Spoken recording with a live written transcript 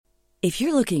If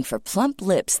you're looking for plump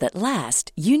lips that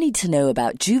last, you need to know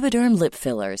about Juvederm lip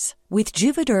fillers. With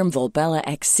Juvederm Volbella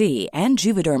XC and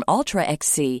Juvederm Ultra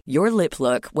XC, your lip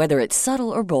look, whether it's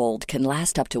subtle or bold, can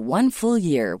last up to 1 full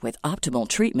year with optimal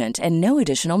treatment and no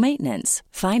additional maintenance.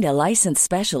 Find a licensed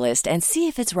specialist and see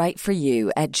if it's right for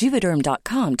you at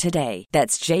Juvederm.com today.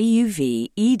 That's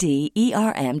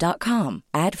JUVEDERM.com.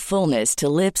 Add fullness to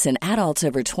lips in adults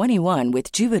over 21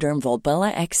 with Juvederm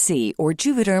Volbella XC or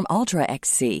Juvederm Ultra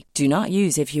XC. Do not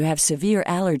use if you have severe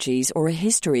allergies or a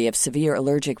history of severe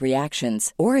allergic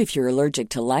reactions, or if you're allergic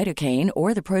to lidocaine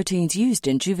or the proteins used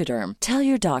in Juvederm. Tell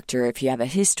your doctor if you have a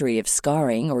history of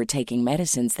scarring or taking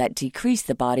medicines that decrease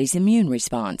the body's immune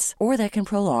response or that can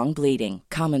prolong bleeding.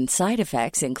 Common side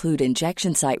effects include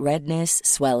injection site redness,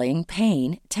 swelling,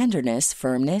 pain, tenderness,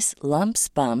 firmness, lumps,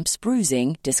 bumps,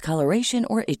 bruising, discoloration,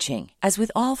 or itching. As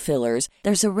with all fillers,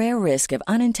 there's a rare risk of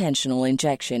unintentional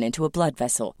injection into a blood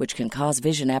vessel, which can cause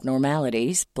vision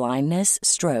abnormalities, blindness,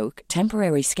 stroke,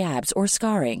 temporary scabs, or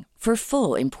scarring. For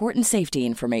full, important safety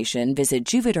information, visit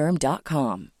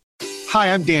Juvederm.com.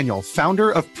 Hi, I'm Daniel,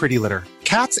 founder of Pretty Litter.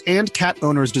 Cats and cat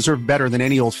owners deserve better than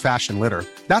any old-fashioned litter.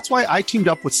 That's why I teamed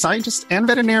up with scientists and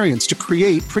veterinarians to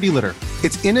create Pretty Litter.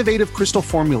 Its innovative crystal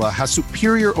formula has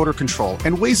superior odor control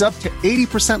and weighs up to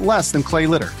 80% less than clay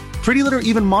litter. Pretty Litter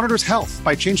even monitors health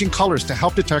by changing colors to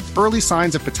help detect early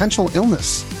signs of potential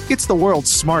illness. It's the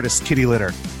world's smartest kitty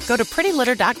litter. Go to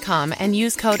prettylitter.com and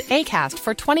use code ACAST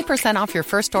for 20% off your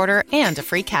first order and a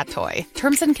free cat toy.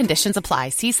 Terms and conditions apply.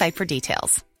 See site for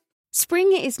details.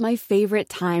 Spring is my favorite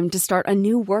time to start a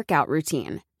new workout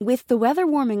routine. With the weather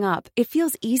warming up, it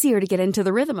feels easier to get into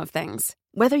the rhythm of things.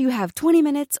 Whether you have 20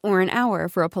 minutes or an hour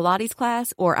for a Pilates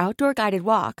class or outdoor guided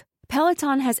walk,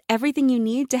 Peloton has everything you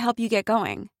need to help you get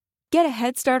going. Get a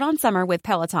head start on summer with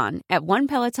Peloton at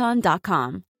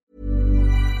onepeloton.com.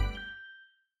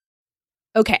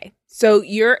 Okay, so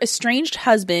your estranged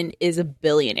husband is a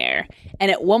billionaire,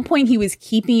 and at one point he was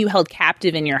keeping you held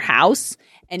captive in your house,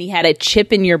 and he had a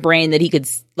chip in your brain that he could,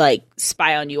 like,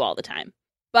 spy on you all the time.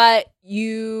 But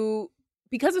you,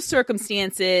 because of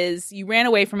circumstances, you ran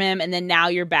away from him, and then now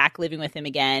you're back living with him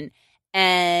again,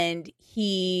 and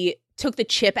he took the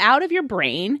chip out of your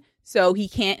brain, so he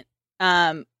can't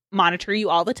monitor you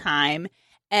all the time,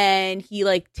 and he,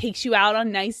 like, takes you out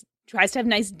on tries to have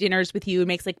nice dinners with you and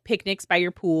makes like picnics by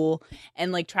your pool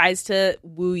and like tries to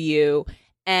woo you,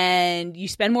 and you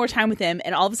spend more time with him,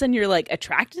 and all of a sudden you're like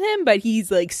attracted to him, but he's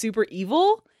like super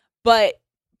evil, but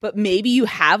maybe you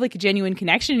have like a genuine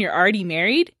connection and you're already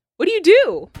married. What do you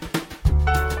do?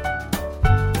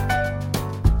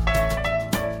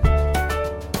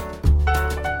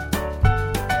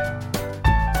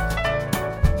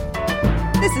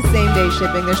 This is Same Day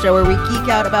Shipping, the show where we geek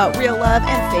out about real love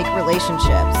and fake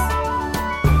relationships.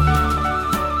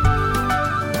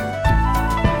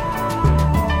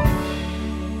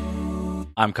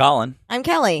 I'm Colin. I'm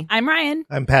Kelly. I'm Ryan.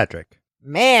 I'm Patrick.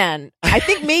 Man, I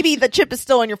think maybe the chip is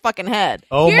still on your fucking head.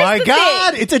 Oh Here's my the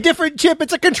God! thing. It's a different chip.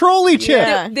 It's a control-y chip.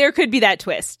 Yeah. There could be that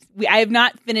twist. I have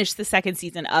not finished the second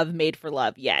season of Made for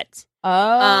Love yet.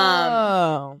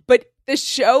 Oh. But the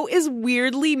show is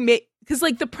weirdly made, because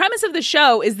like the premise of the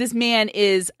show is this man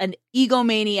is an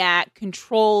egomaniac,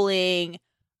 controlling,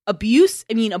 abusive,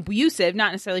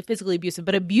 not necessarily physically abusive,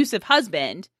 but abusive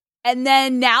husband. And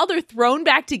then now they're thrown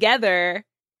back together,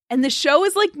 and the show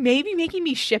is like maybe making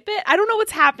me ship it. I don't know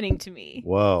what's happening to me.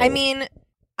 Whoa. I mean,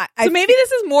 so maybe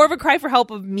this is more of a cry for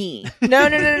help of me.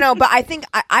 No. But I think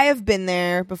I have been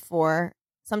there before.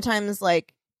 Sometimes,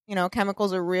 like, you know,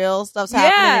 chemicals are real. Stuff's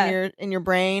happening in your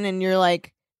brain, and you're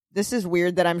like, this is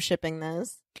weird that I'm shipping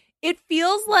this. It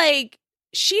feels like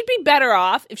she'd be better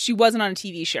off if she wasn't on a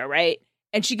TV show, right?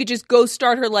 And she could just go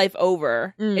start her life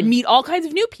over and meet all kinds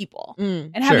of new people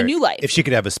and have a new life. If she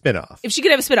could have a spinoff.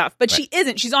 But she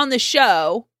isn't. She's on the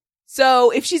show.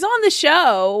 So if she's on the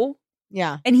show,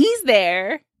 yeah, and he's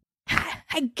there,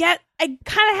 I kind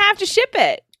of have to ship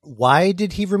it. Why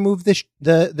did he remove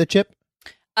the chip?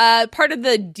 Part of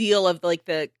the deal of like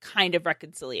the kind of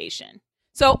reconciliation.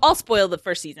 So I'll spoil the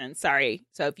first season. Sorry.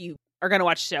 So if you are going to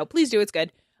watch the show, please do. It's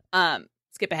good.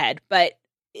 Skip ahead. But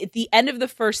at the end of the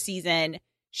first season,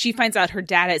 she finds out her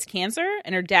dad has cancer,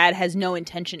 and her dad has no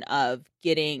intention of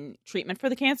getting treatment for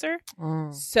the cancer.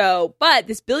 So, but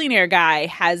this billionaire guy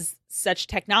has such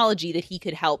technology that he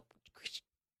could help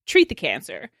treat the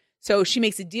cancer. So she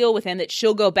makes a deal with him that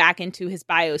she'll go back into his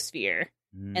biosphere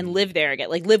and live there again,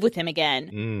 like live with him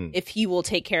again, if he will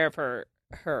take care of her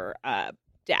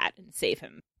dad and save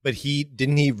him. But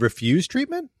didn't he refuse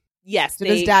treatment? Yes. So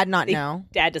does Dad not know?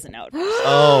 Dad doesn't know.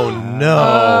 Oh,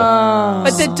 no.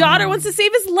 But the daughter wants to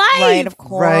save his life. Right, of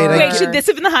course. Right, Wait, should this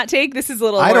have been the hot take? This is a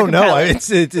little I more don't know.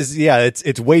 compelling.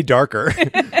 It's way darker.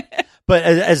 But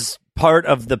as part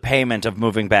of the payment of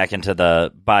moving back into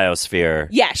the biosphere,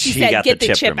 Yeah, she said, got "Get the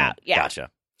chip removed. out." Yeah. Gotcha.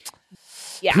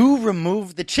 Yeah. Who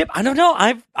removed the chip? I don't know.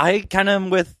 I kind of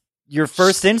with your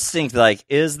first instinct, like,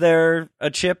 is there a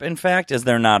chip? In fact, is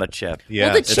there not a chip? Yeah,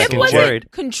 Well, the it's chip getting wasn't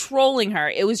worried. controlling her.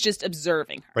 It was just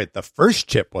observing her. Right, the first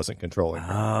chip wasn't controlling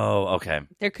her. Oh, okay.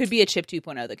 There could be a chip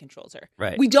 2.0 that controls her.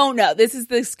 Right. We don't know. This is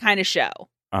this kind of show.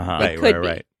 Uh-huh. It Right, could right, be.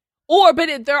 right. Or, but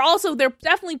they're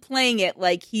definitely playing it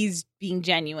like he's being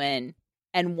genuine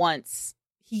and wants.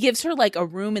 He gives her like a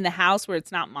room in the house where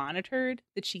it's not monitored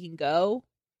that she can go.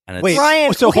 And it's, Wait,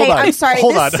 Ryan, so okay, hold on. I'm sorry.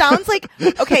 Hold This on. sounds like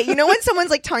okay. You know when someone's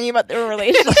like telling you about their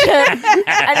relationship and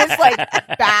it's like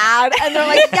bad, and they're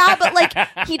like, yeah, but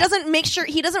like he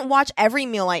doesn't watch every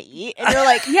meal I eat, and you're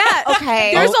like, Yeah,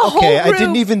 okay. There's a okay, whole I didn't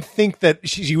room- even think that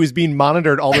she was being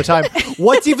monitored all the time.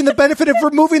 What's even the benefit of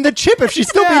removing the chip if she's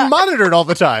still being monitored all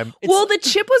the time? Well, the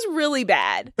chip was really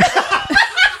bad.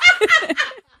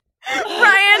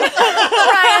 Ryan.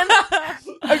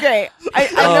 Okay, I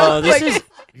know. oh, this like, is.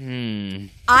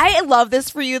 I love this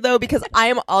for you though because I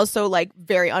am also like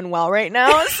very unwell right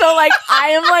now, so like I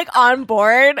am like on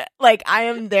board. Like I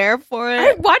am there for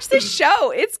it. Watch this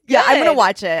show. It's good. Yeah, I'm gonna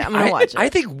watch it. I'm gonna watch it. I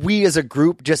think we as a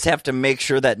group just have to make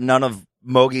sure that none of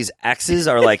Mogi's exes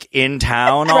are like in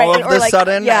town all Right, of or, the like,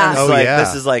 sudden. yeah. And it's Oh, like, yeah.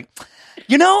 this is like,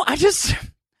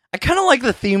 I kind of like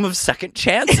the theme of second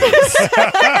chances.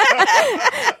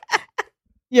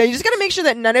 Yeah, you just gotta make sure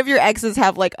that none of your exes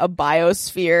have like a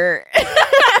biosphere.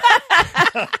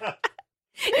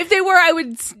 If they were, I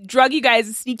would drug you guys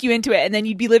and sneak you into it, and then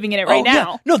you'd be living in it right Oh, yeah.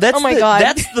 now. No, that's Oh my God.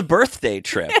 that's the birthday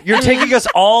trip. You're taking us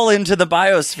all into the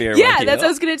biosphere. Yeah, with that's what I you.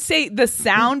 was going to say. The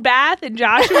sound bath in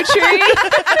Joshua Tree.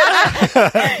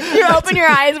 You open your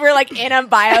eyes, we're like in a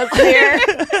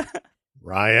biosphere.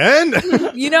 Ryan,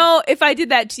 You know, if I did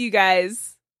that to you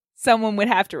guys, someone would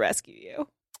have to rescue you.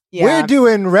 Yeah. we're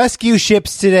doing rescue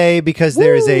ships today because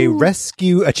there's a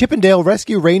Chippendale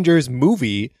Rescue Rangers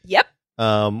movie, Yep.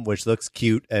 which looks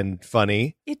cute and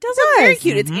funny It does look very does.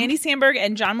 cute. It's Andy Samberg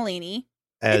and John Mulaney.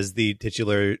 as the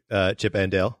titular Chip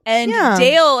and Dale. And Yeah.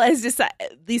 Dale has decided,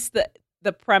 at least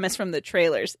the premise from the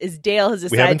trailers, is Dale has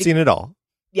decided We haven't seen it all.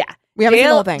 Yeah. We haven't seen the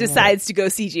Dale whole thing. decides to go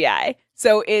CGI.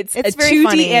 So it's It's a very 2D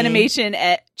funny. animation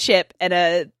at Chip and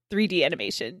a 3D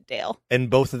animation Dale. And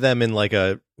both of them in like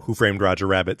a Who Framed Roger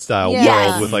Rabbit style Yes.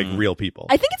 world with like real people.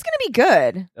 I think it's gonna be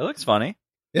good. It looks funny.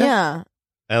 Yeah. Yeah.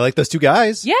 I like those two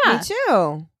guys. Yeah. Me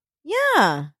too.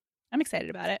 Yeah. I'm excited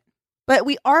about it. But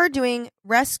we are doing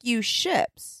rescue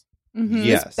ships. Mhm.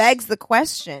 Yes. This begs the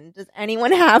question, does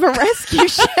anyone have a rescue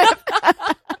ship?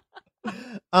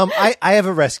 I have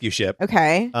a rescue ship.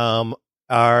 Okay.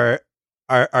 Are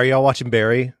y'all watching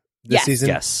Barry this Yes. season?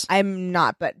 Yes. I'm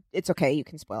not, but it's okay. You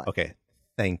can spoil it. Okay.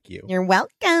 Thank you. You're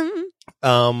welcome.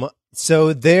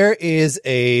 So there is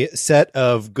a set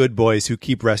of good boys who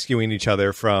keep rescuing each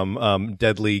other from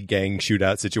deadly gang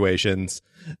shootout situations.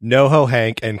 NoHo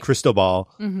Hank and Cristobal,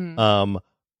 Mhm.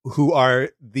 who are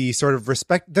the sort of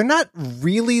they're not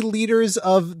really leaders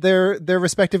of their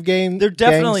respective gangs. They're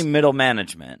definitely middle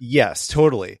management. Yes,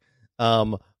 totally.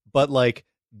 But like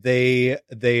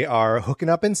they are hooking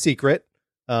up in secret.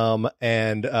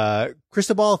 And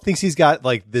Cristobal thinks he's got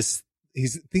like this.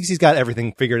 Thinks he's got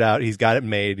everything figured out. He's got it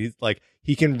made. He's like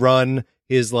he can run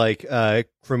his like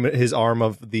his arm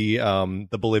of the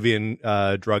Bolivian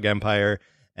drug empire,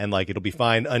 and like it'll be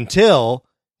fine until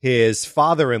his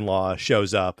father-in-law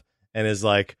shows up and is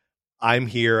like, "I'm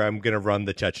here. I'm gonna run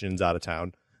the Chechens out of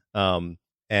town."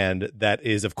 And that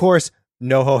is, of course,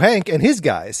 NoHo Hank and his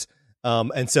guys.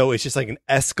 And so it's just like an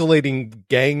escalating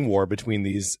gang war between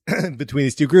these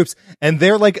two groups, and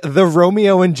they're like the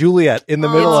Romeo and Juliet in the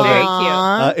middle of very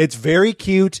it. cute. It's very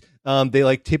cute. They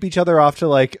like tip each other off to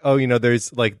like, oh, you know, there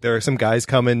are some guys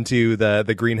coming to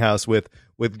the greenhouse with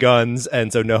guns,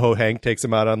 and so NoHo Hank takes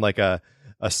them out on like a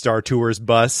Star Tours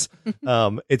bus.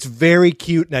 It's very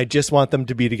cute, and I just want them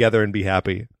to be together and be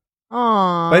happy.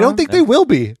 Aww. But I don't think they will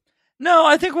be. No,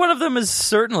 I think one of them is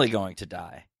certainly going to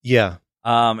die. Yeah.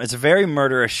 It's a very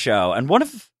murderous show, and one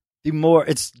of the more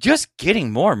it's just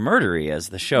getting more murdery as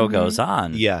the show goes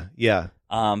on. Yeah. Yeah.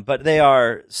 But they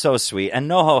are so sweet. And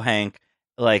NoHo Hank,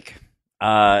 like,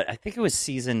 I think it was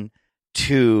season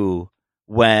 2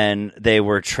 when they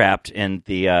were trapped in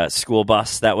the school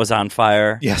bus that was on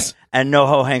fire. Yes. And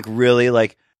NoHo Hank really,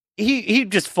 like, he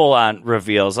just full on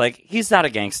reveals, like, he's not a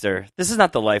gangster. This is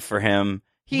not the life for him.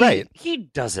 Right. He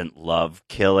doesn't love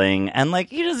killing, and like,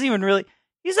 he doesn't even really.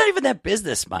 he's not even that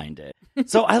business minded.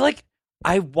 So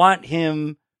I want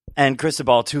him and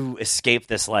Cristobal to escape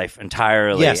this life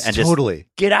entirely. Yes, and just totally.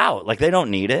 get out. Like, they don't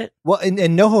need it. Well, and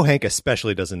NoHo Hank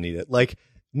especially doesn't need it. Like,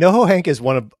 NoHo Hank is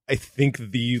one of, I think,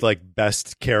 the like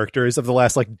best characters of the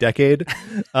last like decade.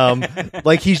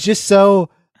 Like, he's just so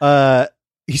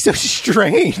he's so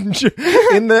strange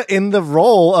in the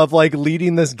role of like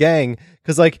leading this gang,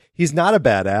 because like he's not a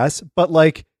badass, but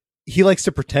like he likes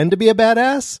to pretend to be a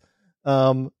badass.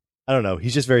 I don't know.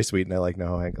 He's just very sweet, and I like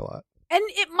NoHo Hank a lot. And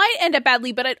it might end up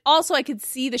badly, but I could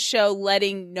see the show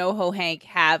letting NoHo Hank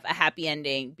have a happy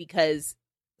ending because,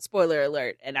 spoiler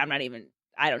alert, and I don't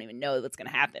even know what's going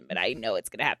to happen, but I know it's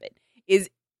going to happen, is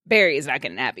Barry is not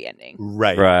getting a happy ending.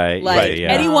 Right. Like,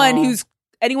 yeah. anyone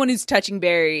who's touching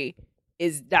Barry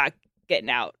is not getting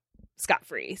out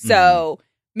scot-free. So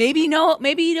maybe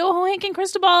NoHo Hank and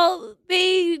Cristobal,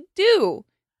 they do.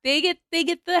 They get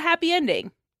the happy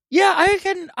ending. Yeah,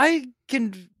 I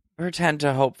can pretend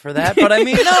to hope for that, but I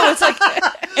mean, no, it's like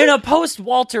in a post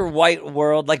Walter White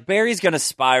world, like Barry's gonna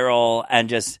spiral and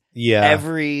just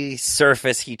every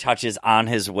surface he touches on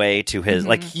his way to his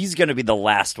like he's gonna be the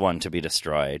last one to be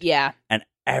destroyed. Yeah, and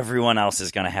everyone else is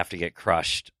gonna have to get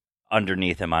crushed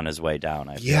underneath him on his way down.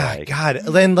 I feel like. God,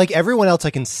 then like everyone else,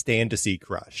 I can stand to see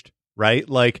crushed, right?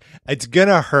 Like it's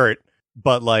gonna hurt,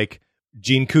 but like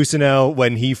Gene Cousineau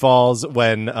when he falls,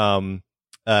 when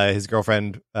his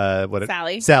girlfriend,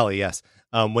 Sally, yes.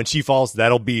 When she falls,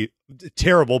 that'll be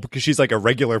terrible because she's like a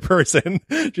regular person.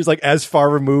 She's like as far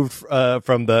removed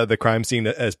from the crime scene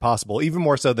as possible, even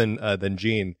more so than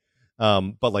Gene.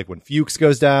 But like when Fuchs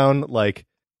goes down, like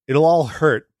it'll all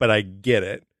hurt, but I get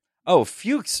it. Oh,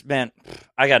 Fuchs, man,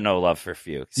 I got no love for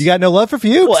Fuchs. You got no love for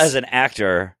Fuchs? Well, as an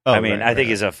actor, I think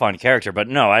he's a fun character, but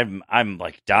no, I'm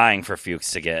like dying for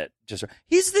Fuchs to get just.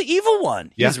 He's the evil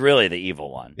one. Yeah. He's really the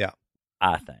evil one. Yeah.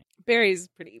 I think Barry's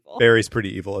pretty evil. Barry's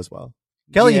pretty evil as well.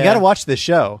 Kelly, you got to watch this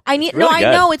show. I really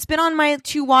know it's been on my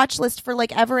to watch list for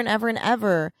like ever and ever and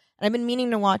ever, and I've been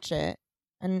meaning to watch it,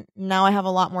 and now I have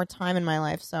a lot more time in my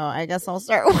life, so I guess I'll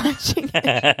start watching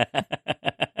it.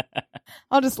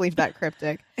 I'll just leave that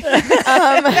cryptic.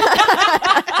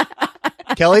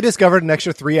 Kelly discovered an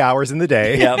extra 3 hours in the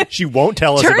day. Yep. She won't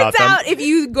tell us about them. Turns out if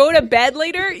you go to bed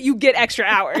later, you get extra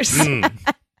hours.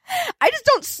 I just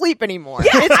don't sleep anymore.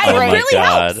 Yeah, It's Oh great. my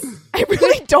God. I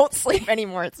really don't sleep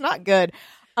anymore. It's not good.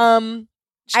 I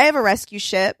have a rescue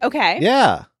ship. Okay.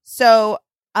 Yeah. So,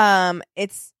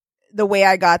 it's the way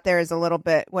I got there is a little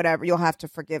bit whatever. You'll have to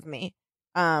forgive me.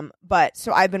 But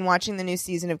so I've been watching the new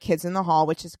season of Kids in the Hall,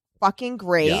 which is fucking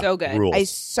great. Yeah. So good. Rules. I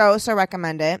so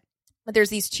recommend it. But there's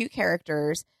these two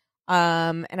characters,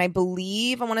 and I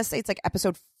believe I want to say it's like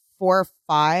episode 4 or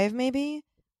 5, maybe.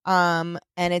 And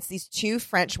it's these two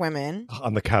French women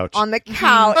On the couch.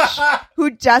 who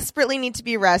desperately need to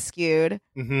be rescued.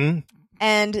 Mm-hmm.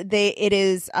 And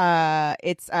it's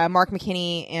Mark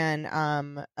McKinney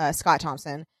and Scott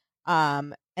Thompson.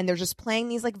 And they're just playing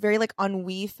these like very like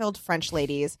ennui-filled French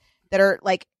ladies that are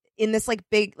like in this like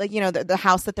big like, you know, the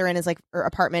house that they're in is like, or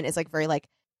apartment is like very like,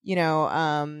 you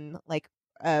know, like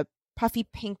puffy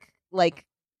pink like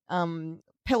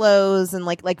pillows and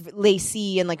like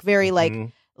lacy and like very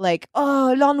like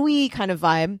oh l'ennui kind of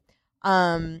vibe.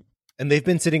 And they've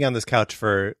been sitting on this couch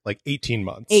for like 18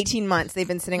 months. 18 months they've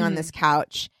been sitting on this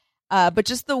couch. But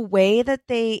just the way that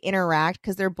they interact,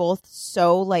 because they're both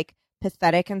so like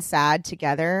pathetic and sad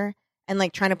together and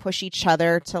like trying to push each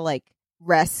other to like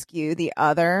rescue the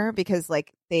other because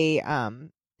like they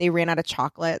ran out of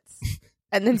chocolates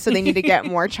and then so they need to get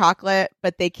more chocolate,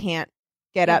 but they can't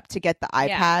get up to get the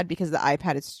iPad because the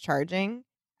iPad is charging.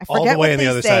 I forget all the way what on the they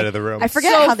other say. side of the room. I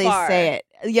forget So how they far. say it.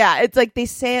 Yeah, it's like they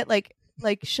say it like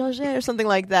charger or something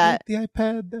like that. The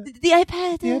iPad. The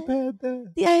iPad. The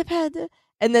iPad. The iPad.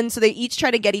 And then so they each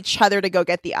try to get each other to go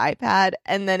get the iPad,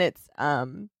 and then it's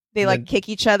they like kick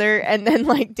each other, and then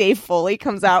like Dave Foley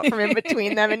comes out from in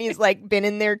between them, and he's like been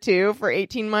in there too for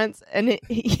 18 months, and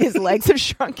his legs have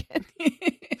shrunken.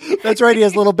 That's right. He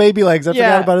has little baby legs. I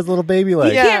Yeah. forgot about his little baby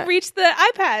legs. He Yeah. can't reach the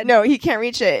iPad. No, he can't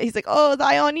reach it. He's like, "Oh, the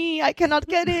Ioni, I cannot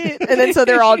get it." And then so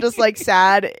they're all just like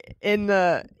sad in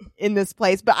this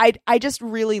place. But I just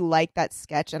really like that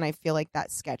sketch, and I feel like that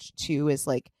sketch too is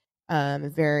like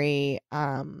very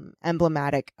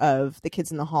emblematic of the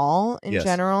Kids in the Hall in Yes.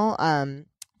 general.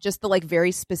 Just the like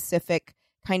very specific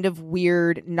kind of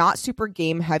weird, not super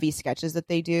game heavy sketches that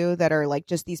they do that are like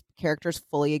just these characters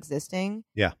fully existing.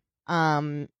 Yeah.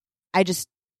 I just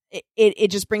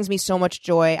it just brings me so much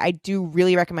joy. I do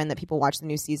really recommend that people watch the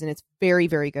new season. It's very,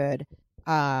 very good.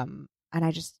 And I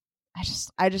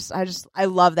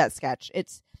love that sketch.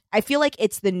 I feel like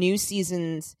it's the new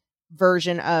season's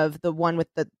version of the one with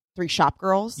the 3 shop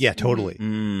girls. Yeah, totally.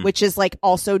 Mm. Which is like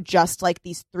also just like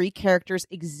these 3 characters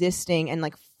existing and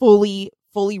like fully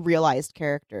realized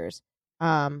characters.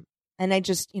 And I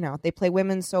just, they play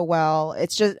women so well.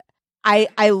 It's just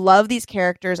I love these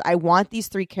characters. I want these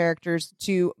 3 characters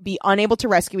to be unable to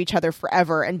rescue each other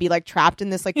forever and be like trapped in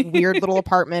this like weird little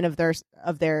apartment of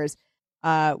theirs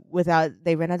without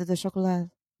they ran out of the chocolat.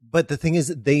 But the thing is,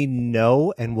 they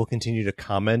know and will continue to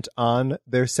comment on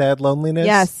their sad loneliness.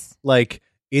 Yes. Like,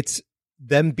 it's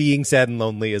them being sad and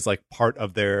lonely is like part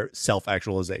of their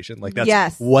self-actualization. Like, that's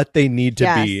Yes. what they need to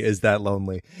Yes. be, is that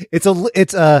lonely. It's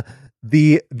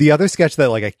the other sketch that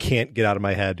like I can't get out of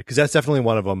my head, because that's definitely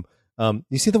one of them.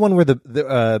 You see the one where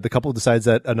the couple decides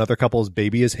that another couple's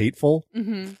baby is hateful?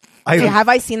 Mm-hmm. Have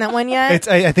I seen that one yet?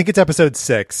 I think it's episode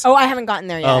 6. Oh, I haven't gotten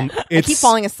there yet. I keep it's-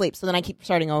 falling asleep, so then I keep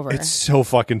starting over. It's so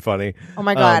fucking funny. Oh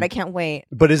my god, I can't wait.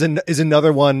 But is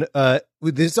another one.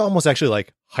 This is almost actually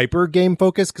like hyper game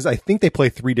focused, because I think they play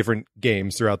 3 different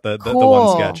games throughout the one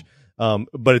Cool. sketch.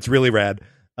 But it's really rad.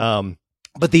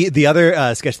 But the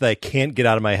other sketch that I can't get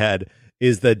out of my head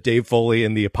is the Dave Foley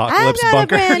in the Apocalypse I've got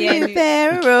bunker. a brand Yeah. new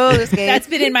pair of roller skates. That's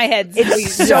been in my head.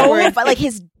 It's so but like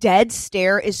his dead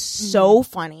stare is so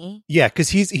funny. Yeah, because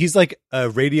he's like a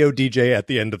radio DJ at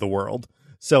the end of the world.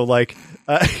 So like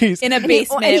he's in a And he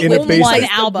basement In a with basement. one plays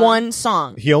the album. one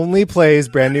song. he only plays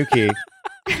Brand New Key,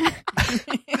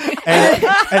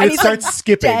 and it he's, starts like,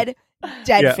 skipping.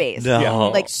 Dead Yeah. face. No.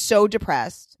 Like so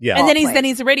depressed. Yeah, And then Plays.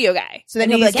 he's a radio guy. So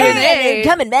then And he'll be like, doing, "Hey,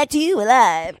 coming back to you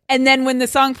alive." And then when the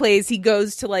song plays, he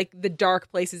goes to like the dark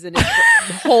places in his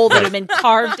hole that have been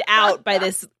carved out by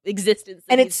this existence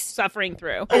that And he's it's- suffering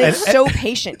through. And it's so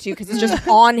patient too, because it's just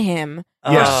on him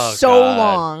Yeah. Oh, so God.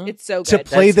 long. It's so to good.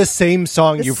 play the same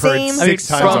song The you've heard same 6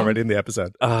 times song. already in the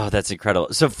episode. Oh, that's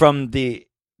incredible. So from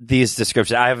these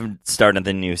descriptions, I haven't started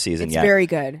the new season It's yet, very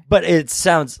good. but it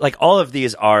sounds like all of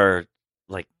these are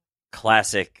like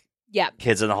classic yeah.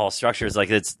 Kids in the Hall structures. Like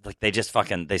it's like they just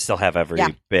they still have every Yeah.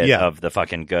 bit Yeah. of the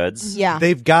fucking goods. Yeah.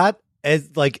 They've got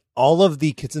like all of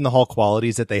the Kids in the Hall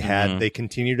qualities that they had, Mhm. they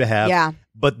continue to have. Yeah.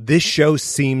 But this show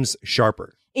seems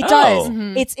sharper. It Oh. does.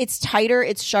 Mhm. It's tighter,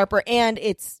 it's sharper, and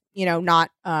it's not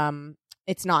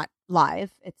it's not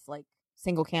live. It's like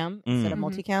single cam instead of Mhm.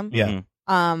 multicam. Yeah.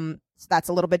 Mhm. So that's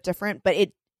a little bit different. But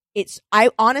I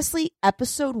honestly,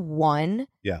 episode 1,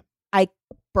 Yeah. I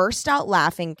burst out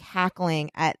laughing, cackling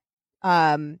at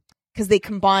because they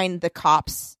combined the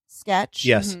cops sketch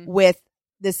Yes. Mhm. with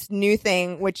this new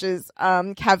thing, which is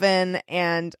Kevin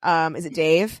and is it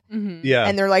Dave? Mhm. Yeah.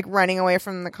 And they're like running away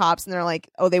from the cops, and they're like,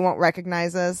 "Oh, they won't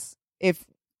recognize us if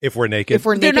If we're naked.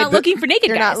 we're They're naked." not looking for naked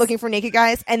They're guys. not looking for naked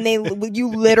guys, and you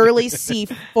literally see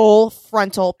full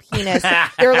frontal penis.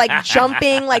 They're like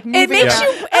jumping, like moving. It makes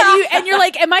around. and you're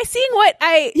like, am I seeing what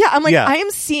I? Yeah, I'm like, Yeah. I am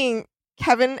seeing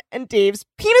Kevin and Dave's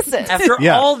penises After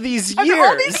Yeah. all these After years,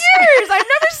 all these years. I've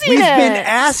never seen We've it. been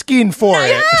asking for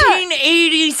it.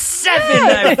 1987.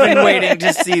 I've been waiting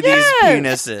to see these Yes.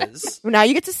 penises. Now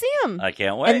you get to see them, I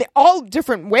can't wait. and all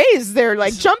different ways. They're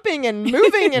like jumping and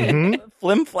moving, and Mhm.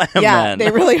 Flim flam, yeah, man.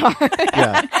 they really are.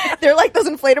 Yeah. They're like those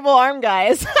inflatable arm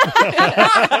guys.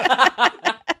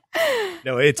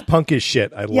 No, it's punk as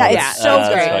shit. I love Yeah, it. it's so that's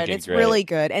good. fucking It's great. really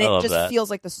good, and I it love just that. feels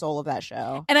like the soul of that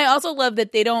show. And I also love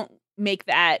that they don't make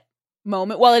that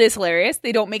moment. While it is hilarious,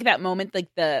 they don't make that moment like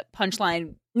the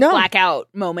punchline No, blackout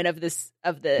moment of the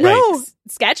No.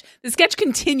 sketch. The sketch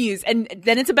continues, and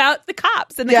then it's about the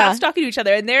cops and the Yeah. cops talking to each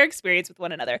other and their experience with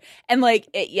one another. And like,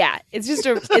 it's just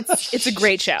it's a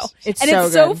great show. It's And so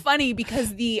it's so good. funny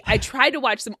because I tried to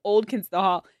watch some old Kids in the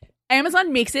Hall.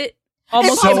 Amazon makes it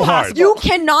almost It's so impossible. hard. You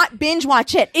cannot binge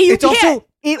watch it. You It's can't. also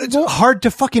it's hard to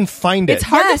fucking find it. It's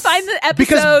hard Yes. to find the episodes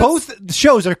because both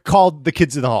shows are called The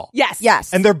Kids in the Hall.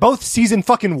 Yes. And they're both season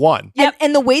fucking 1.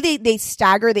 And the way they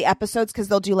stagger the episodes, because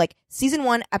they'll do like season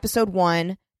 1, episode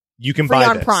 1, You can free buy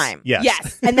on this. Prime. Yes.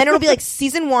 Yes. and then it'll be like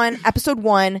season 1, episode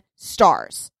 1,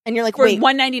 stars, and you're like, For wait,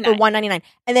 $1.99. for $1.99,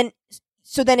 and then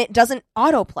then it doesn't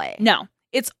autoplay. No,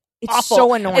 it's It's awful.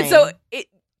 so annoying. And so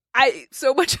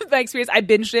so much of my experience, I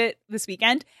binged it this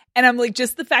weekend, and I'm like,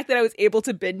 just the fact that I was able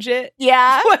to binge it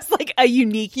yeah, was like a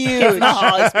unique Kids in the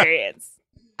Hall experience.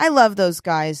 I love those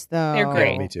guys though. They're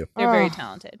great. Yeah, me too. They're very Oh.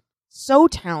 talented. So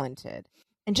talented,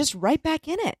 and just right back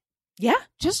in it. Yeah,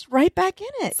 Just right back in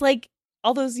it. it's like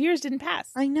all those years didn't pass.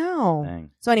 I know.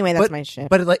 Dang. So anyway, that's my shit.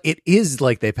 But it is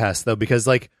like they passed though, because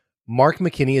like Mark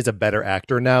McKinney is a better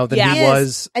actor now than Yeah. he He is.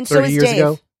 was And so 30 is years Dave.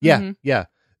 ago. Yeah, Mhm. yeah.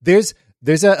 There's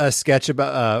a sketch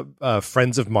about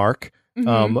Friends of Mark,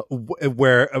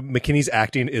 where McKinney's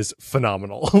acting is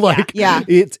phenomenal. like, Yeah.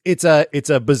 it's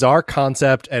a bizarre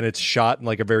concept, and it's shot in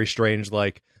like a very strange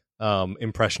like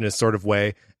impressionist sort of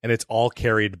way, and it's all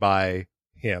carried by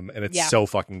him, and it's so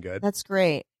fucking good. That's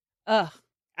great. Ugh.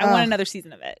 I want another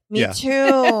season of it. Me too.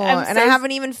 And I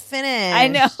haven't even finished. I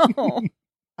know.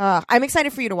 I'm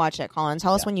excited for you to watch it, Colin.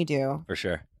 Tell us when you do. For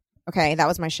sure. Okay, that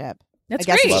was my ship. That's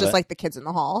I guess great. it's just like the kids in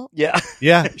the hall. Yeah.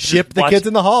 Yeah, ship the Watch- kids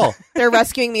in the hall. They're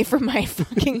rescuing me from my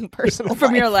fucking personal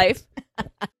From your life. life.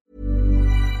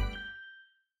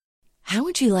 How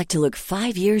would you like to look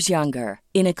 5 years younger?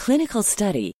 In a clinical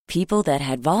study, people that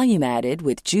had volume added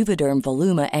with Juvederm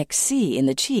Voluma XC in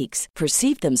the cheeks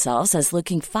perceived themselves as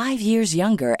looking 5 years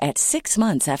younger at 6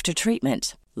 months after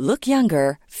treatment. Look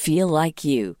younger, feel like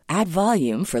you. Add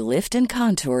volume for lift and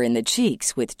contour in the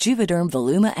cheeks with Juvederm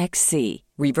Voluma XC.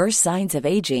 Reverse signs of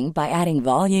aging by adding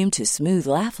volume to smooth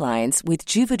laugh lines with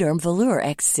Juvederm Volure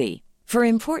XC. For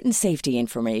important safety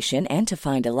information and to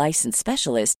find a licensed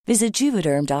specialist, visit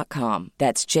Juvederm.com.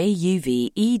 That's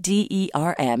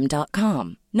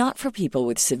JUVEDERM.com. Not for people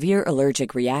with severe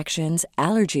allergic reactions,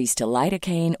 allergies to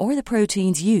lidocaine, or the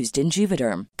proteins used in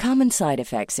Juvederm. Common side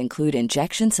effects include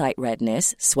injection site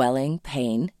redness, swelling,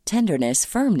 pain, tenderness,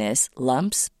 firmness,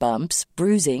 lumps, bumps,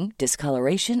 bruising,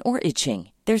 discoloration, or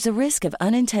itching. There's a risk of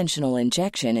unintentional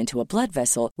injection into a blood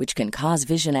vessel, which can cause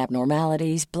vision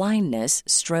abnormalities, blindness,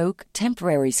 stroke,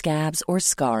 temporary scabs, or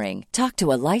scarring. Talk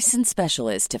to a licensed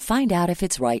specialist to find out if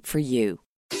it's right for you.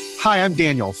 Hi, I'm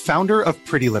Daniel, founder of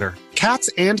Pretty Litter. Cats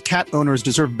and cat owners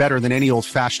deserve better than any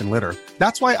old-fashioned litter.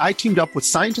 That's why I teamed up with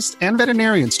scientists and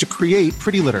veterinarians to create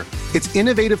Pretty Litter. Its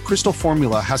innovative crystal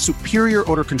formula has superior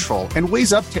odor control and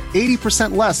weighs up to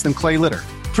 80% less than clay litter.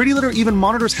 Pretty Litter even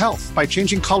monitors health by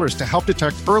changing colors to help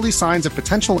detect early signs of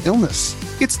potential illness.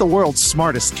 It's the world's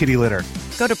smartest kitty litter.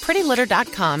 Go to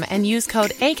prettylitter.com and use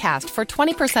code ACAST for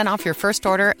 20% off your first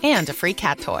order and a free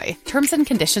cat toy. Terms and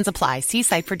conditions apply. See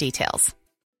site for details.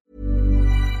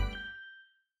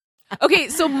 Okay,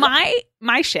 so my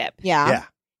ship Yeah.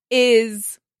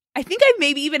 is, I think I've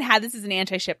maybe even had this as an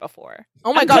anti-ship before.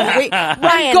 Oh my God! Wait,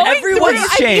 Ryan, going everyone's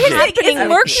through it. changing. I think it's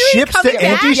Mercury Ships coming to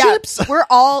back. anti-ships? Yeah,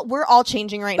 we're all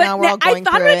changing right But now. We're all going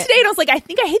I thought through about it it today, and I was like, I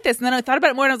think I hate this. And then I thought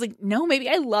about it more, and I was like, no, maybe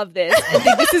I love this. I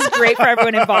think this is great for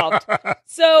everyone involved.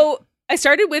 So I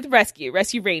started with Rescue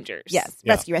Rangers. Yes,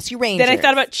 Yeah. Rescue Rangers. Then I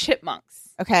thought about Chipmunks.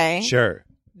 Okay. Sure.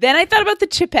 Then I thought about the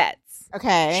Chipettes.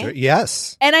 Okay. Sure.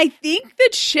 Yes. And I think the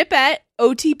Chipette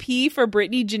OTP for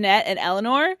Brittany, Jeanette, and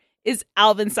Eleanor is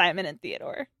Alvin, Simon, and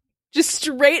Theodore. Just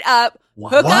straight up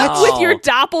hook up Wow. with your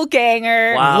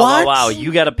doppelganger. Wow.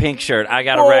 You got a pink shirt. I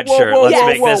got a red shirt. Let's Yes.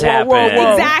 make this happen.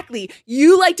 Exactly.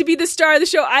 You like to be the star of the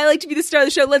show. I like to be the star of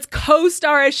the show. Let's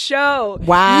co-star a show.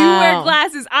 Wow. You wear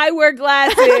glasses. I wear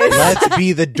glasses. Let's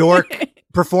be the dork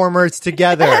performers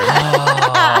together.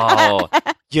 Oh,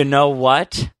 you know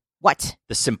what? What?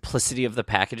 The simplicity of the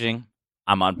packaging.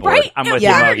 I'm on board. Right? I'm It with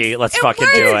works. you, Mogi. Let's It fucking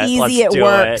works. do It's it. easy. Let's It do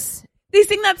works. They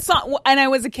sing that song, and I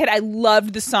was a kid. I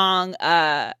loved the song.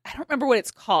 I don't remember what it's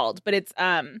called, but it's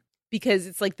because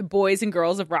it's like the boys and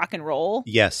girls of rock and roll.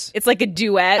 Yes. It's like a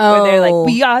duet where they're Oh. like,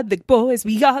 "We are the boys,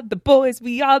 we are the boys,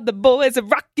 we are the boys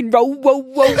of rock and roll." Whoa,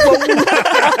 whoa,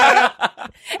 whoa!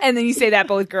 And then you say that,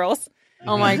 but with girls.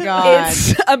 Oh my God.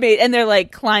 It's amazing, and they're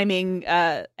like climbing.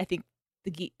 I think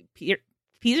the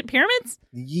pyramids.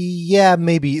 Yeah,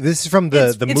 maybe. This is from the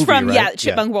It's movie, from right?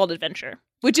 Chipmunk World Adventure,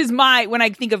 which is when I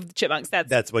think of chipmunks.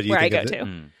 That's what you where think I of go it.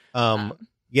 to.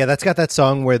 Yeah, that's got that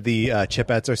song where the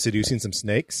Chipettes are seducing some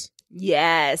snakes.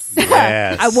 Yes.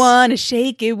 Yes. I want to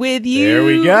shake it with you. There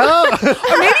we go.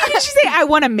 Or maybe did she say, I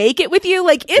want to make it with you?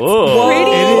 Like, it's Whoa.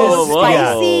 pretty It is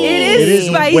spicy. It It is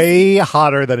spicy. way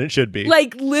hotter than it should be.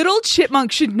 Like, little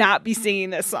chipmunk should not be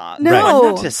singing this song. No.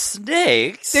 Right. Not to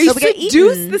snakes. They They'll get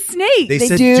seduce eaten. the snake. they they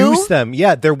seduce do? them.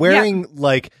 Yeah, they're wearing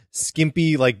like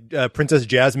skimpy, like Princess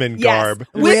Jasmine Yes. garb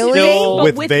Really? But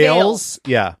with with veils.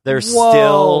 Yeah. They're Whoa.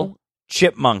 still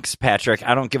chipmunks, Patrick.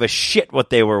 I don't give a shit what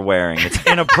they were wearing. It's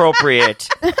inappropriate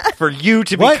for you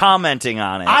to be What? commenting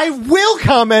on it. I will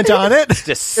comment on it. It's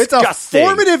It's a disgusting.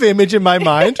 formative image in my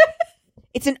mind.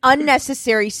 It's an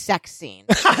unnecessary sex scene.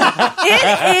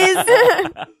 It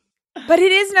is. But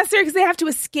it is necessary because they have to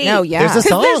escape. No, yeah. There's a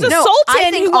song. There's a No, I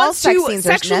sultan think who all wants sex to scenes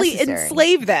are sexually necessary.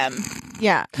 enslave them.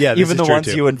 Yeah. Yeah, this Even is the true, ones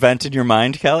too. you invent in your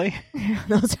mind, Kelly?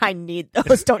 Those I need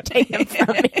those. Don't take them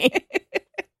from me.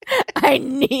 I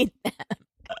need them.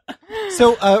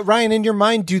 So, Ryan, in your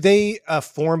mind, do they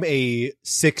form a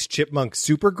 6 chipmunk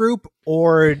supergroup,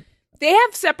 or They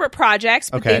have separate projects,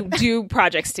 but Okay. they do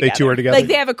projects They together. tour together? Like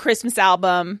they have a Christmas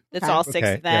album that's Okay. all 6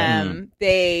 Okay, of them.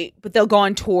 But they'll go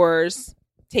on tours,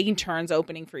 taking turns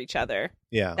opening for each other.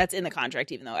 yeah? That's in the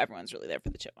contract, even though everyone's really there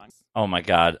for the chipmunks. Oh my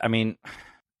god! I mean,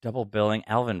 double billing.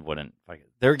 Alvin wouldn't.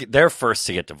 They're first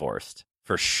to get divorced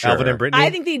for sure. Alvin and Brittany. I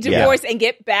think they divorce and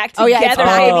get back together. Oh, yeah, it's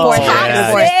back and forth. Top Back and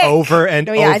Yeah, forth. six. over and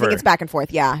No, yeah, over. I think it's back and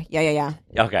forth. Yeah.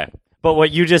 Okay. But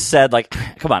what you just said, like,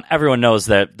 come on, everyone knows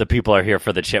that the people are here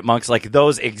for the chipmunks. Like,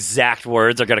 those exact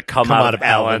words are going to come out of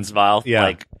Alan's mouth, Yeah.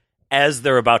 like, as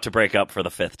they're about to break up for the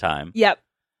 5th time. Yep.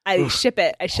 I ship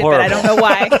it. I Horrible. don't know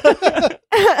why.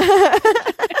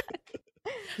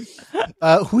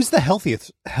 Who's the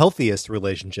healthiest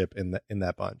relationship in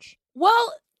that bunch?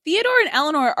 Well, Theodore and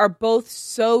Eleanor are both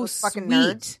so Those fucking sweet.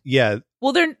 nerds. Yeah,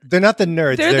 Well, they're they're not the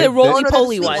nerds. the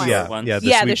roly-poly the sweet ones. ones. Yeah, Ones. yeah, the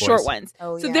yeah, sweet the short boys. ones.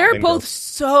 Oh, So yeah. they're Big both girls.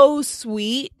 so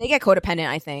sweet. They get codependent,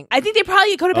 I think. I think they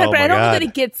probably get codependent, Oh but my I don't know God. that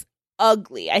it gets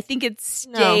ugly. I think it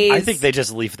No. stays. I think they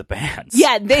just leave the bands.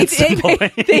 Yeah, they Simply.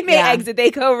 may Yeah. exit.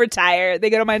 They go retire. They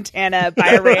go to Montana, buy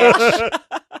a ranch.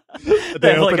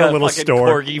 They have, open like, a little fucking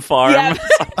store. corgi farm. Yeah,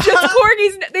 just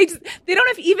corgis. They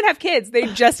don't even have kids. They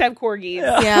just have corgis.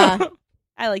 Yeah.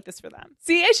 I like this for them.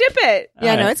 See, I ship it.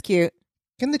 Yeah, no, Alright. it's cute.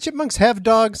 Can the chipmunks have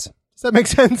dogs? Does that make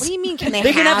sense? What do you mean? Can they,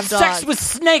 They can have dogs? sex with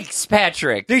snakes,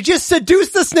 Patrick. They just seduce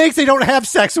the snakes. They don't have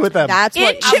sex with them. That's In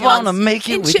what I Chipmunks- want to make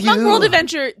it In with Chipmunk you. World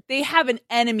Adventure, they have an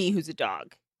enemy who's a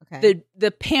dog. Okay.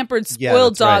 The pampered, Yeah,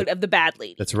 spoiled that's dog right. of the bad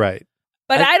lady. That's right.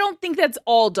 But I- I don't think that's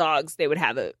all dogs they would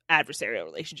have an adversarial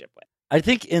relationship with. I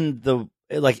think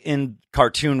in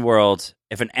cartoon world,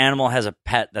 if an animal has a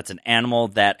pet that's an animal,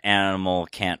 that animal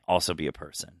can't also be a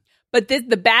person. But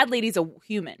the bad lady's a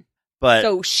human, But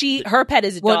so her pet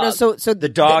is a well, dog. no, so the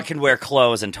dog can wear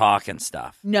clothes and talk and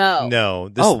stuff. no, No.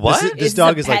 This, Oh, what? This It's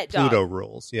dog a is like pet dog. Pluto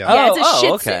rules. Yeah. Yeah, it's a Shih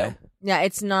Tzu. okay. yeah,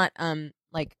 it's not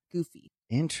like Goofy.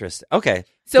 Interesting. Okay.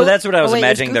 So- So that's what I was Oh, wait, is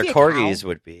imagining their Goofy a cow? corgis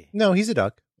would be. No, he's a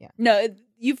duck. No,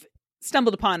 you've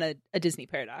stumbled upon a Disney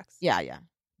paradox. Yeah.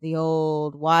 The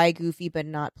old why Goofy but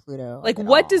not Pluto. Like at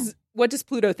what all. does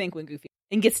Pluto think when Goofy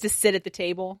and gets to sit at the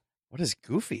table? What does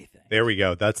Goofy think? There we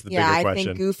go. That's the Yeah, bigger I question.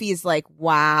 think Goofy's like,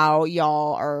 wow,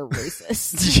 y'all are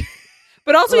racist.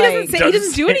 But also Like- he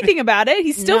doesn't do anything about it.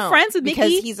 He's still No, friends with because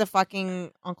Mickey. he's a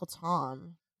fucking Uncle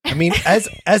Tom. I mean,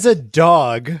 as a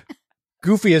dog,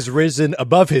 Goofy has risen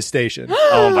above his station.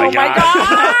 Oh my god.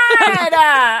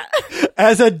 God!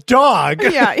 As a dog.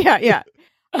 yeah.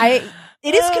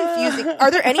 It is confusing.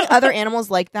 Are there any other animals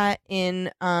like that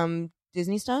in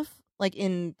Disney stuff? Like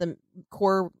in the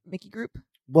core Mickey group?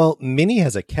 Well, Minnie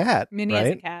has a cat, Minnie right?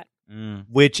 has a cat. Mm.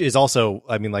 Which is also,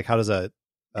 I mean, like, how does a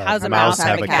How's a mouse mouse have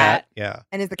have a a cat? cat? Yeah.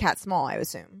 And is the cat small, I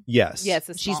assume? Yes. Yeah, it's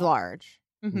a She's small. large.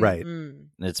 Mhm. Right. Mm,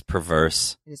 It's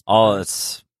perverse. it is All perverse.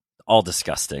 it's all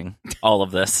disgusting. All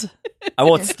of this. I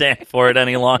won't stand for it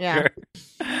any longer.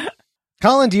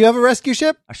 Colin, do you have a rescue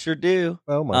ship? I sure do.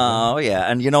 Oh my god. Oh yeah,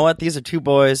 and you know what? These are two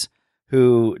boys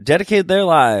who dedicated their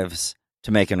lives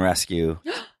to making rescue,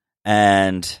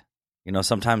 and you know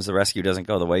sometimes the rescue doesn't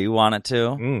go the way you want it to.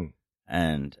 Mm.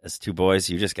 And as two boys,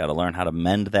 you just got to learn how to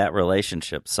mend that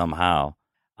relationship somehow.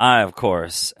 I, of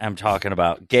course, am talking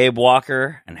about Gabe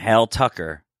Walker and Hal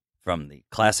Tucker from the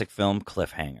classic film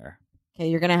Cliffhanger. Okay,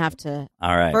 you're gonna have to.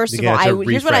 All right. First You're of all, gonna have to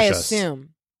here's what I refresh us. assume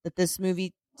that this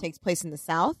movie takes place in the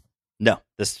South. No,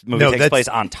 this movie No, takes that's- place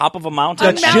on top of a mountain.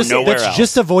 That's and just nowhere that's else.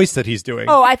 just a voice that he's doing.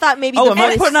 Oh, I thought maybe. Oh, the am I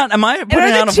voice- putting on? Am I And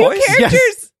putting are on the a two voice?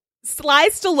 characters Sly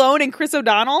Stallone and Chris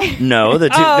O'Donnell? No, the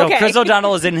two. Oh, okay. No, Chris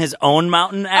O'Donnell is in his own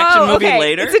mountain action movie okay.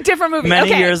 later. It's a different movie. Many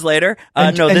okay. years later.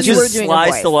 And- No, and this you were is doing a Sly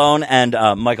voice. Stallone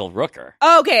and Michael Rooker.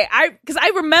 Oh, okay, because I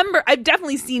remember I've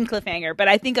definitely seen Cliffhanger, but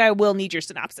I think I will need your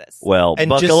synopsis. Well, And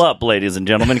buckle just- up, ladies and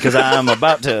gentlemen, because I'm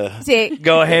about to See,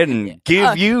 go ahead and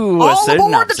give you a all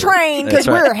aboard the synopsis. train because That's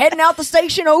right. we're heading out the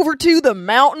station over to the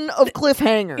mountain of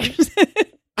cliffhangers.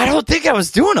 I don't think I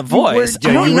was doing a voice. Yeah,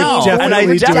 I don't you were know. definitely And I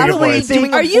doing a definitely voice.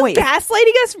 think Are you voice.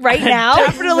 gaslighting us right now? I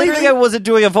definitely think I wasn't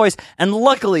doing a voice. And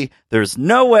luckily, there's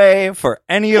no way for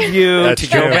any of you That's to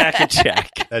go true. back and check.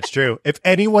 That's true. If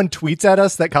anyone tweets at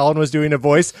us that Colin was doing a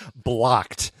voice,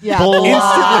 blocked. Yeah, Instantly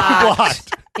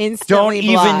blocked. Don't Instantly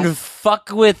even blocked. fuck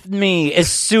with me.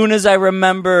 As soon as I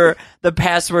remember the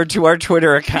password to our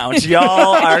Twitter account,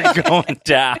 y'all are going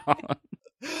down.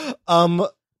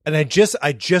 And I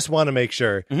just want to make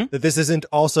sure Mhm. that this isn't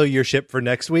also your ship for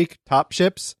next week, top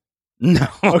ships. No,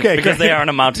 Okay, because great. they are on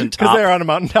a Because mountaintop. they're on a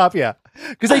mountaintop, yeah.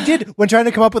 Because I did, when trying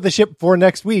to come up with a ship for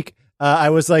next week, I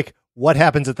was like, what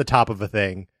happens at the top of a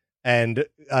thing? And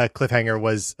Cliffhanger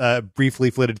was briefly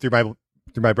flitted through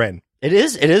my brain. It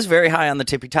is very high on the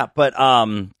tippy top, but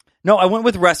no, I went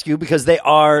with rescue because they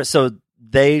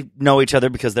know each other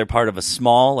because they're part of a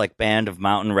small like band of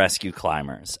mountain rescue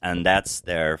climbers, and that's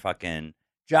their fucking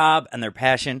job and their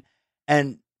passion.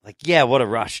 And like, yeah, what a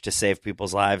rush to save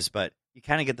people's lives, but you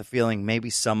kind of get the feeling maybe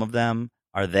some of them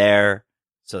are there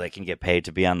so they can get paid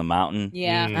to be on the mountain.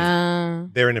 Yeah.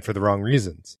 Mm. They're in it for the wrong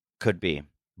reasons. Could be.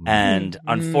 And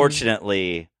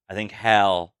unfortunately, I think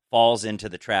Hal falls into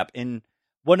the trap in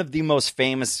one of the most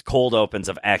famous cold opens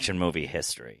of action movie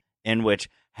history, in which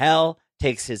Hal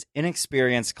takes his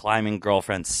inexperienced climbing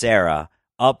girlfriend, Sarah,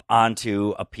 up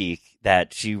onto a peak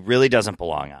that she really doesn't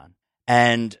belong on.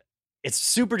 And it's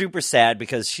super duper sad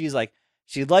because she's like,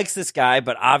 she likes this guy,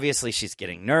 but obviously she's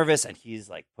getting nervous and he's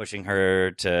like pushing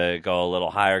her to go a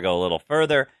little higher, go a little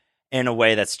further in a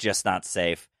way that's just not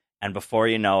safe. And before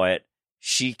you know it,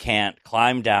 she can't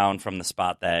climb down from the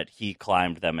spot that he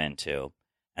climbed them into.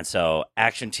 And so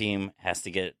Action Team has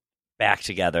to get back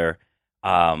together.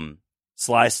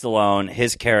 Sly Stallone,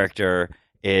 his character,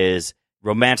 is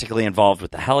romantically involved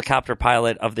with the helicopter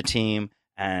pilot of the team.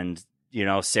 And, you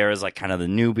know, Sarah's like kind of the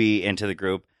newbie into the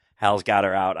group. Hal's got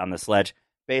her out on the sledge.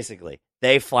 Basically,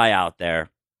 they fly out there.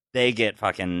 They get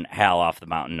fucking Hal off the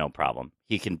mountain, no problem.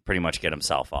 He can pretty much get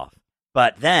himself off.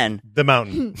 But then... The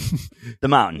mountain. The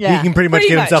mountain. Yeah. He can pretty much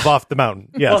get himself off the mountain.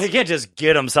 Yes. Well, he can't just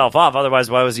get himself off. Otherwise,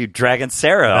 why was he dragging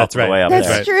Sarah That's up right. the way up That's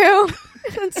there? true.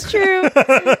 That's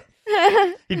true.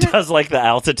 He does like the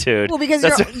altitude. Well, because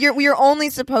you're only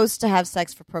supposed to have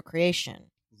sex for procreation.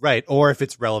 Right. Or if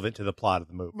it's relevant to the plot of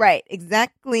the movie. Right.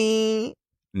 Exactly.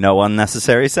 No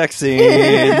unnecessary sex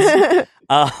scenes.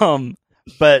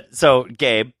 But so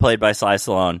Gabe, played by Sly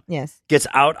Stallone, Yes. gets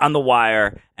out on the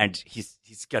wire and he's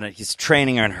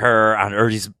training her on, or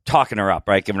he's talking her up,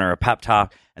 right? Giving her a pep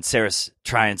talk. And Sarah's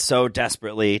trying so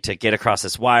desperately to get across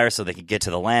this wire so they can get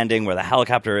to the landing where the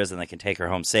helicopter is and they can take her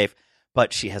home safe.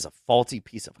 But she has a faulty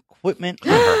piece of equipment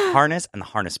in her harness, and the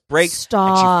harness breaks. Stop.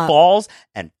 And she falls,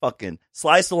 and fucking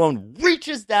Sly Stallone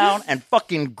reaches down and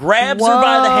fucking grabs her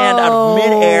by the hand out of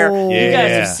midair. You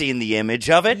guys have seen the image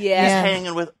of it. Yeah. He's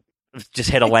hanging with... Just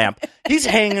hit a lamp. He's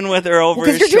hanging with her over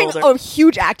Because his you're shoulder. doing a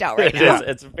huge act out right It now. is.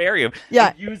 It's very... Yeah.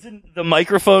 I'm using the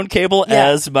microphone cable Yeah.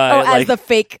 as my... as the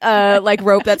fake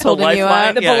rope that's the holding you lifeline.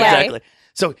 on. The Yeah, belay. exactly.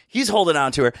 So he's holding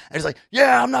on to her, and he's like,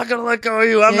 yeah, I'm not going to let go of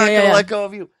you. I'm not going to let go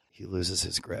of you. He loses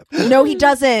his grip. No, he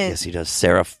doesn't. Yes, he does.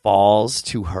 Sarah falls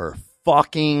to her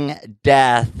fucking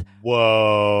death.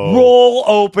 Whoa. Roll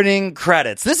opening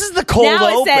credits. This is the cold now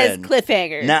it open. says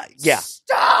cliffhanger. Now, yeah.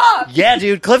 Stop. Yeah,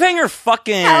 dude. Cliffhanger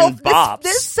fucking Help. bops.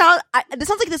 This sounds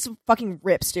like this fucking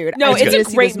rips, dude. No, I need it's to a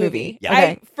see great this movie. Yeah. Okay.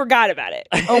 I forgot about it.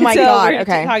 Oh my until God, we were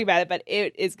okay. talking about it, but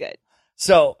it is good.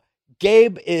 So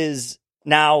Gabe is...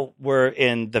 Now we're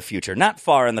in the future. Not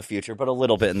far in the future, but a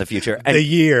little bit in the future. And The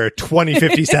year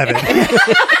 2057.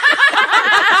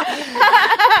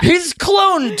 his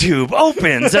clone tube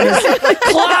opens and a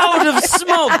cloud of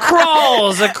smoke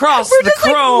crawls across We're the just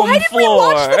like, chrome why did floor.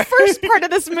 we watch the first part of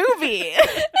this movie?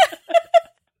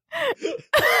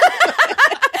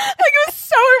 Like it was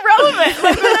so irrelevant.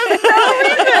 Like for no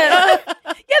reason.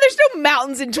 Yeah, there's no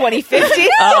mountains in 2050.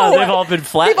 Oh, they've all been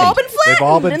flattened. They've all been flattened. They've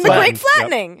all been in the Great flattened. Yep.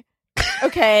 Flattening.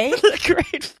 Okay.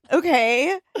 Great.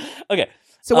 Okay. Okay.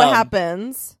 So what Um,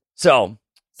 happens? So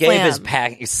Gabe Slam. is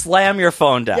packing. Slam your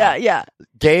phone down. Yeah.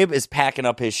 Gabe is packing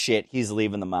up his shit. He's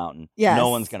leaving the mountain. Yes. No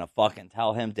one's gonna fucking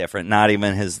tell him different. Not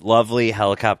even his lovely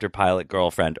helicopter pilot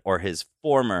girlfriend or his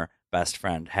former best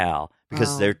friend Hal,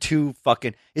 because Oh. they're too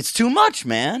fucking. It's too much,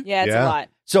 man. Yeah, it's Yeah. a lot.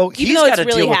 So Even he's though got it's to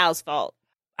really deal with. Hal's fault.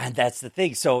 And that's the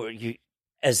thing. So you,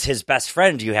 as his best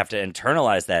friend, you have to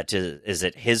internalize that. Is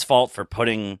it his fault for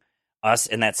putting us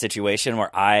in that situation where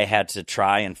I had to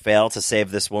try and fail to save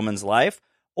this woman's life?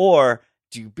 Or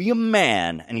do you be a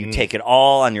man and you take it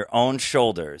all on your own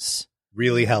shoulders?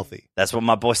 Really healthy. That's what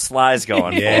my boy Sly's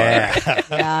going Yeah.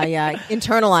 for. Yeah.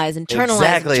 Internalize.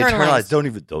 Exactly. Internalize.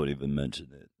 Don't even mention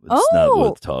it. It's not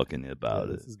worth talking about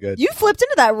it. This is good. You flipped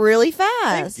into that really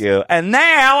fast. Thank you. And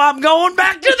now I'm going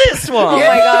back to this one. Oh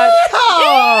my God.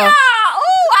 Yeah.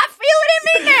 Oh, I feel it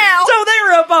in me now. So they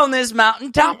were up on this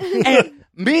mountaintop, and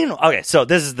okay, so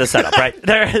this is the setup, right?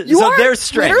 They're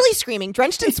straight. literally screaming,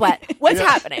 drenched in sweat. What's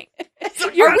happening?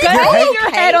 You're Are we gonna both hit your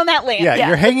okay? head on that lamp. Yeah,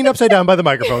 you're hanging upside down by the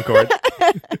microphone cord.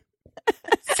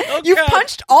 You've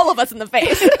punched all of us in the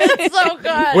face. It's so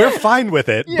good. We're fine with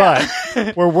it, but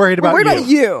we're worried about We're worried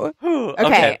you. about you.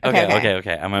 Okay.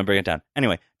 Okay. I'm gonna bring it down.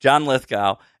 Anyway, John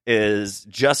Lithgow is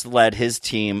just led his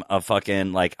team of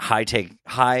fucking like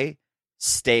high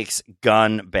stakes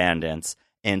gun bandits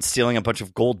in stealing a bunch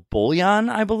of gold bullion,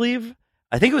 I believe.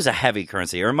 I think it was a heavy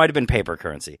currency, or it might have been paper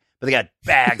currency. But they got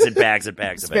bags and bags and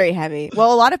bags It's of it. very heavy.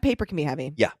 Well, a lot of paper can be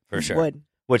heavy. Yeah, for sure. Wood.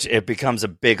 Which it becomes a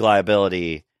big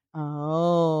liability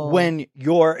Oh. when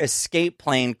your escape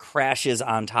plane crashes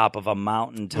on top of a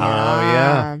mountaintop. Oh,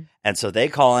 yeah. And so they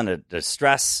call in a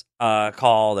distress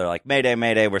call. They're like, Mayday,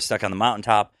 Mayday, we're stuck on the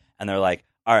mountaintop. And they're like,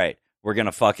 all right, we're going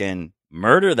to fucking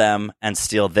murder them and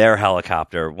steal their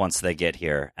helicopter once they get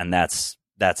here. And that's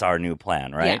our new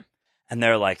plan, right? Yeah. And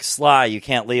they're like, Sly, you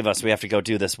can't leave us. We have to go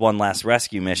do this one last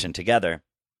rescue mission together.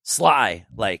 Sly,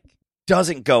 like,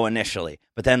 doesn't go initially,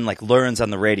 but then, like, learns on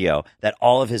the radio that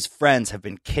all of his friends have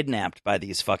been kidnapped by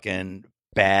these fucking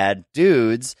bad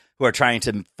dudes who are trying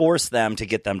to force them to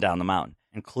get them down the mountain,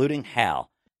 including Hal.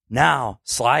 Now,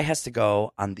 Sly has to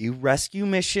go on the rescue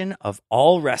mission of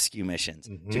all rescue missions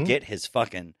to get his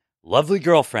fucking lovely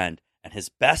girlfriend and his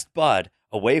best bud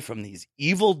away from these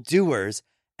evil doers.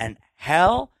 And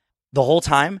Hal, the whole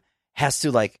time, has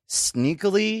to, like,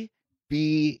 sneakily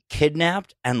be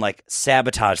kidnapped and, like,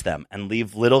 sabotage them and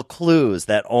leave little clues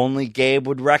that only Gabe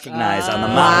would recognize on the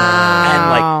mountain. Wow. And,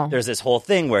 like, there's this whole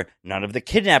thing where none of the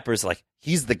kidnappers, like,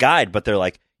 he's the guide, but they're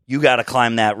like, you got to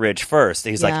climb that ridge first.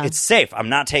 He's like, it's safe. I'm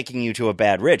not taking you to a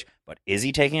bad ridge. But is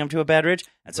he taking him to a bad ridge?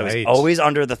 And so he's always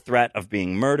under the threat of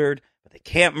being murdered, but they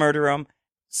can't murder him.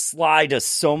 Sly does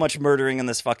so much murdering in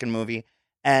this fucking movie.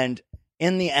 And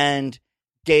in the end,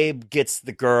 Gabe gets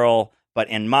the girl. But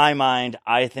in my mind,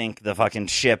 I think the fucking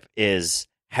ship is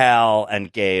Hal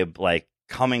and Gabe, like,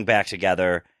 coming back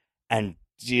together and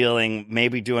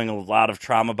maybe doing a lot of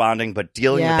trauma bonding, but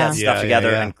dealing with that stuff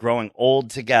together and growing old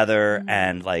together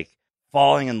and, like,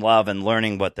 falling in love and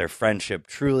learning what their friendship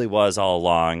truly was all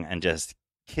along and just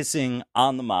kissing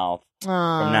on the mouth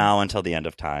from now until the end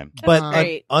of time.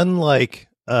 But unlike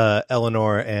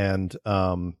Eleanor and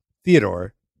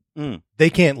Theodore,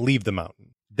 they can't leave the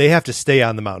mountain. They have to stay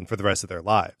on the mountain for the rest of their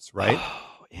lives, right?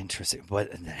 Oh, interesting.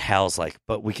 But Hal's like,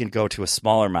 but we can go to a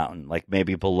smaller mountain, like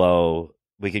maybe below...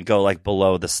 We could go, like,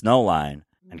 below the snow line.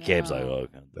 And Gabe's like, oh,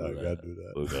 I gotta do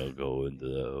that. We're gonna go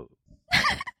into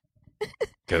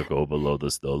gotta go below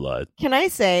the snow line. Can I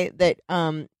say that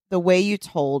the way you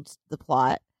told the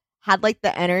plot had, like,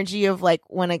 the energy of, like,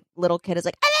 when a little kid is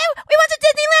like, and then we went to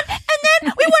Disneyland, and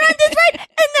then we went on this ride,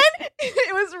 and then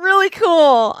it was really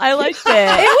cool. I liked it.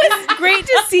 It was great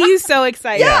to see you so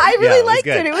excited. Yeah, I really liked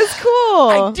it. It was cool.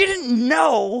 I didn't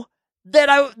know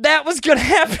that was gonna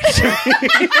happen to me.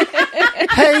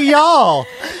 Hey, y'all.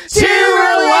 Two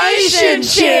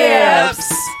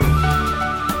relationships.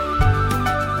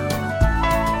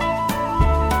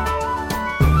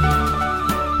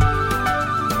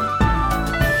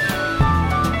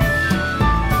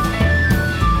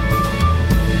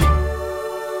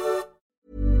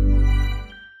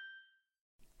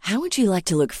 How would you like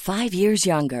to look 5 years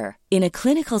younger? In a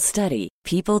clinical study,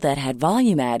 people that had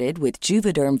volume added with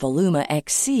Juvederm Voluma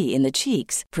XC in the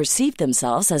cheeks perceived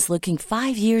themselves as looking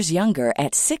 5 years younger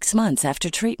at 6 months after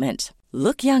treatment.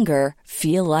 Look younger,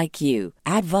 feel like you.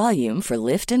 Add volume for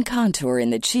lift and contour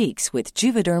in the cheeks with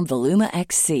Juvederm Voluma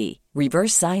XC.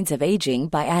 Reverse signs of aging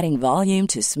by adding volume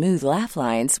to smooth laugh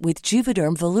lines with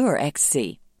Juvederm Volure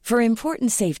XC. For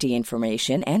important safety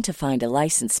information and to find a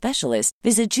licensed specialist,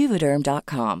 visit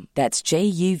Juvederm.com. That's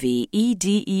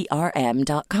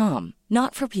JUVEDERM.com.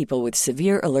 Not for people with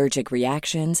severe allergic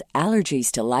reactions,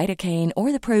 allergies to lidocaine,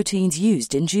 or the proteins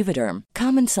used in Juvederm.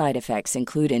 Common side effects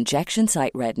include injection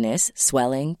site redness,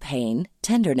 swelling, pain,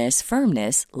 tenderness,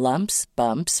 firmness, lumps,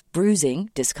 bumps, bruising,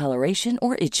 discoloration,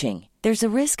 or itching. There's a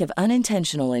risk of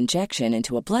unintentional injection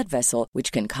into a blood vessel,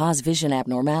 which can cause vision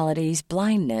abnormalities,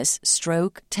 blindness,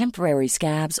 stroke, temporary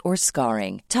scabs, or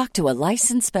scarring. Talk to a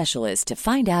licensed specialist to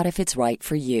find out if it's right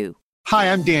for you.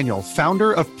 Hi, I'm Daniel,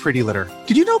 founder of Pretty Litter.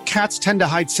 Did you know cats tend to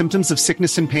hide symptoms of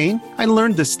sickness and pain? I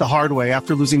learned this the hard way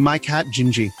after losing my cat,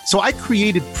 Gingy. So I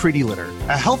created Pretty Litter,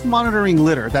 a health monitoring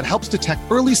litter that helps detect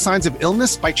early signs of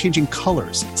illness by changing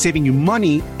colors, saving you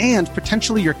money and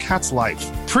potentially your cat's life.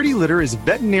 Pretty Litter is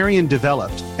veterinarian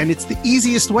developed, and it's the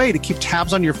easiest way to keep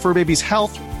tabs on your fur baby's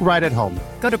health right at home.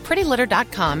 Go to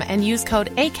prettylitter.com and use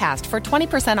code ACAST for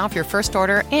 20% off your first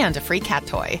order and a free cat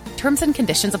toy. Terms and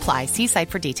conditions apply. See site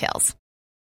for details.